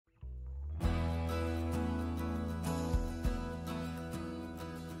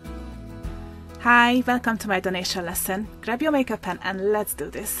Hi, welcome to my donation lesson. Grab your makeup pen and let's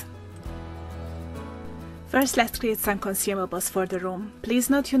do this. First, let's create some consumables for the room. Please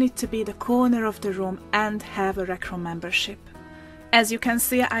note you need to be the corner of the room and have a Rec Room membership. As you can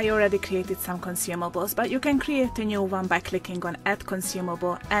see, I already created some consumables, but you can create a new one by clicking on Add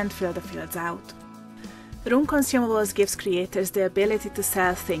Consumable and fill the fields out. Room Consumables gives creators the ability to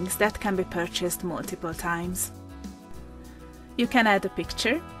sell things that can be purchased multiple times. You can add a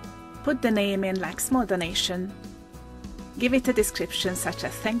picture, put the name in like small donation, give it a description such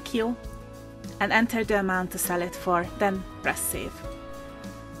as thank you, and enter the amount to sell it for, then press save.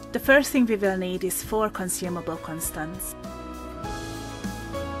 The first thing we will need is 4 consumable constants.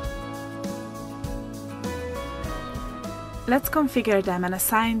 Let's configure them and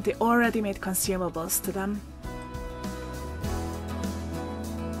assign the already made consumables to them.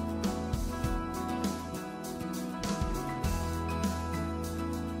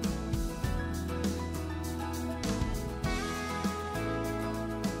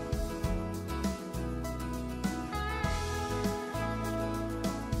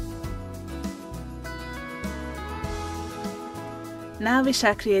 Now we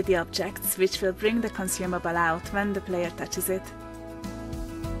shall create the objects, which will bring the consumable out when the player touches it.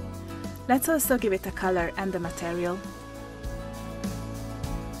 Let's also give it a color and a material.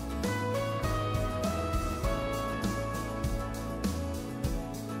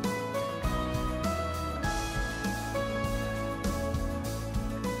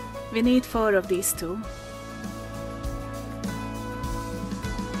 We need 4 of these too.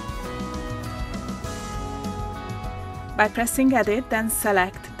 By pressing Edit, then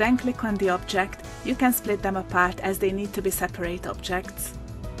Select, then click on the object, you can split them apart as they need to be separate objects.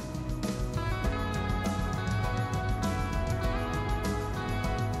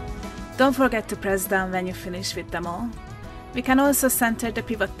 Don't forget to press down when you finish with them all. We can also center the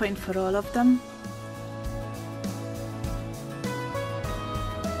pivot point for all of them.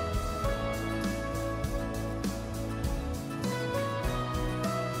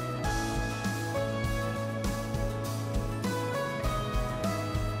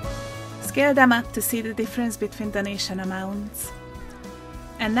 Scale them up to see the difference between donation amounts.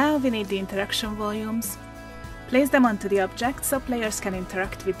 And now we need the interaction volumes. Place them onto the objects so players can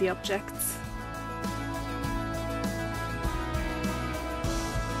interact with the objects.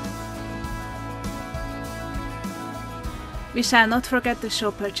 We shall not forget the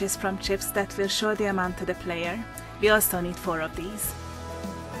Show Purchase from chips that will show the amount to the player. We also need 4 of these.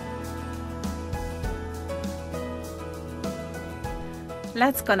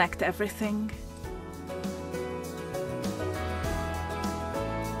 Let's connect everything.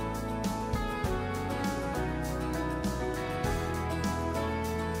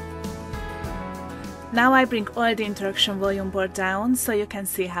 Now I bring all the interaction volume board down so you can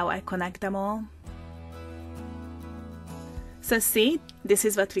see how I connect them all. So see, this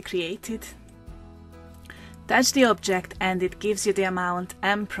is what we created. Touch the object and it gives you the amount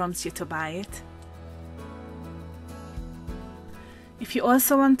and prompts you to buy it. If you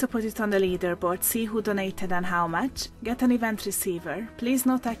also want to put it on the leaderboard, see who donated and how much, get an event receiver. Please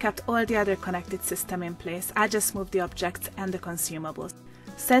note I kept all the other connected system in place, I just moved the objects and the consumables.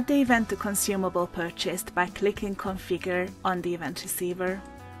 Set the event to consumable purchased by clicking Configure on the event receiver.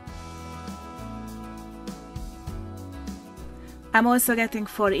 I'm also getting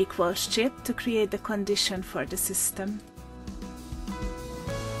 4 equals chip to create the condition for the system.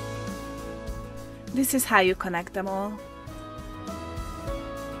 This is how you connect them all.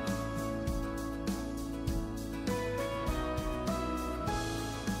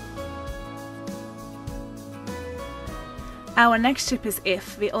 Our next chip is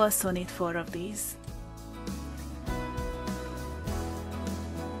if. We also need 4 of these.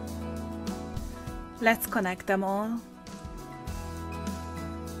 Let's connect them all.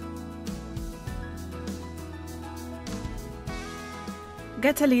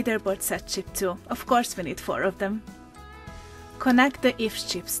 Get a leaderboard set chip too. Of course we need 4 of them. Connect the if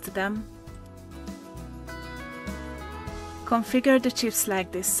chips to them. Configure the chips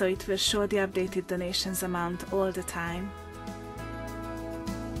like this so it will show the updated donations amount all the time.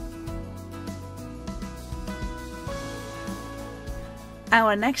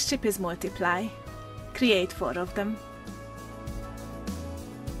 Our next chip is multiply. Create 4 of them.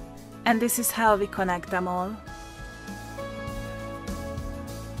 And this is how we connect them all.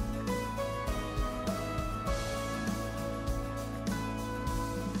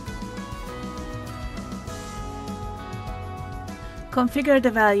 Configure the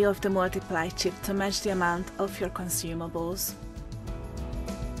value of the multiply chip to match the amount of your consumables.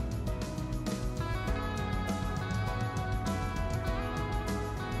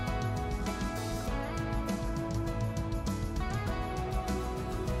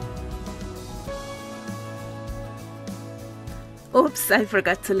 Oops, I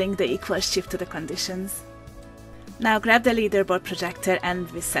forgot to link the equals shift to the conditions. Now grab the leaderboard projector and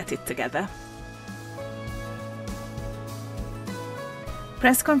we set it together.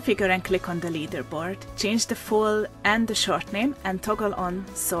 Press configure and click on the leaderboard. Change the full and the short name and toggle on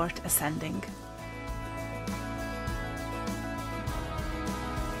sort ascending.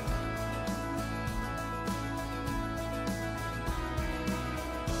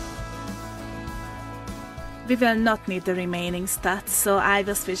 We will not need the remaining stats, so I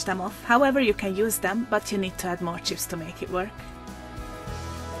will switch them off. However, you can use them, but you need to add more chips to make it work.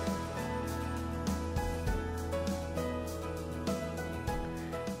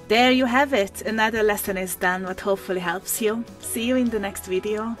 There you have it! Another lesson is done, what hopefully helps you. See you in the next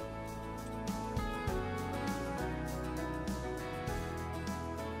video.